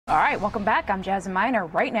All right, welcome back. I'm Jasmine Miner.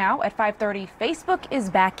 Right now at 5:30, Facebook is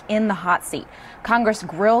back in the hot seat. Congress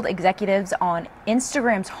grilled executives on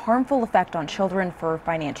Instagram's harmful effect on children for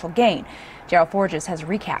financial gain. Gerald Forges has a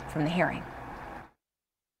recap from the hearing.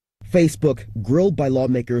 Facebook grilled by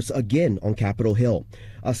lawmakers again on Capitol Hill.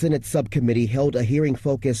 A Senate subcommittee held a hearing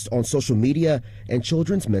focused on social media and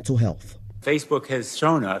children's mental health. Facebook has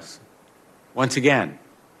shown us once again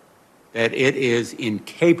that it is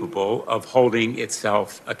incapable of holding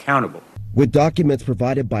itself accountable. With documents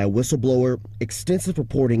provided by a whistleblower, extensive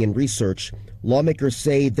reporting and research, lawmakers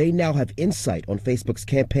say they now have insight on Facebook's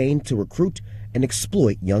campaign to recruit and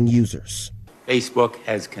exploit young users. Facebook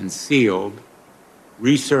has concealed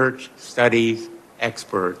research, studies,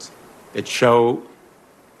 experts that show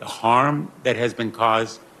the harm that has been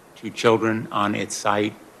caused to children on its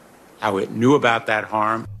site, how it knew about that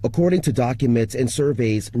harm. According to documents and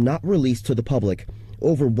surveys not released to the public,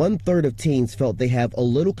 over 1/3 of teens felt they have a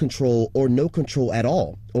little control or no control at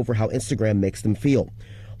all over how Instagram makes them feel.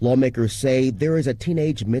 Lawmakers say there is a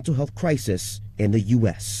teenage mental health crisis in the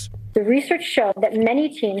U.S. The research showed that many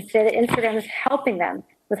teens say that Instagram is helping them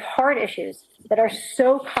with hard issues that are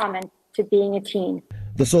so common to being a teen.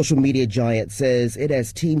 The social media giant says it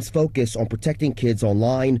has teams focused on protecting kids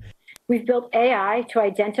online. We've built AI to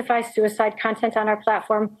identify suicide content on our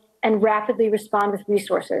platform and rapidly respond with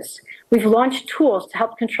resources. We've launched tools to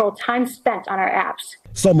help control time spent on our apps.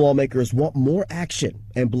 Some lawmakers want more action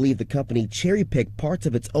and believe the company cherry-picked parts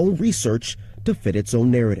of its own research to fit its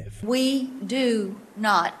own narrative. We do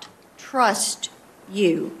not trust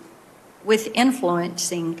you with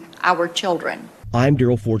influencing our children. I'm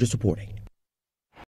Daryl Forges reporting.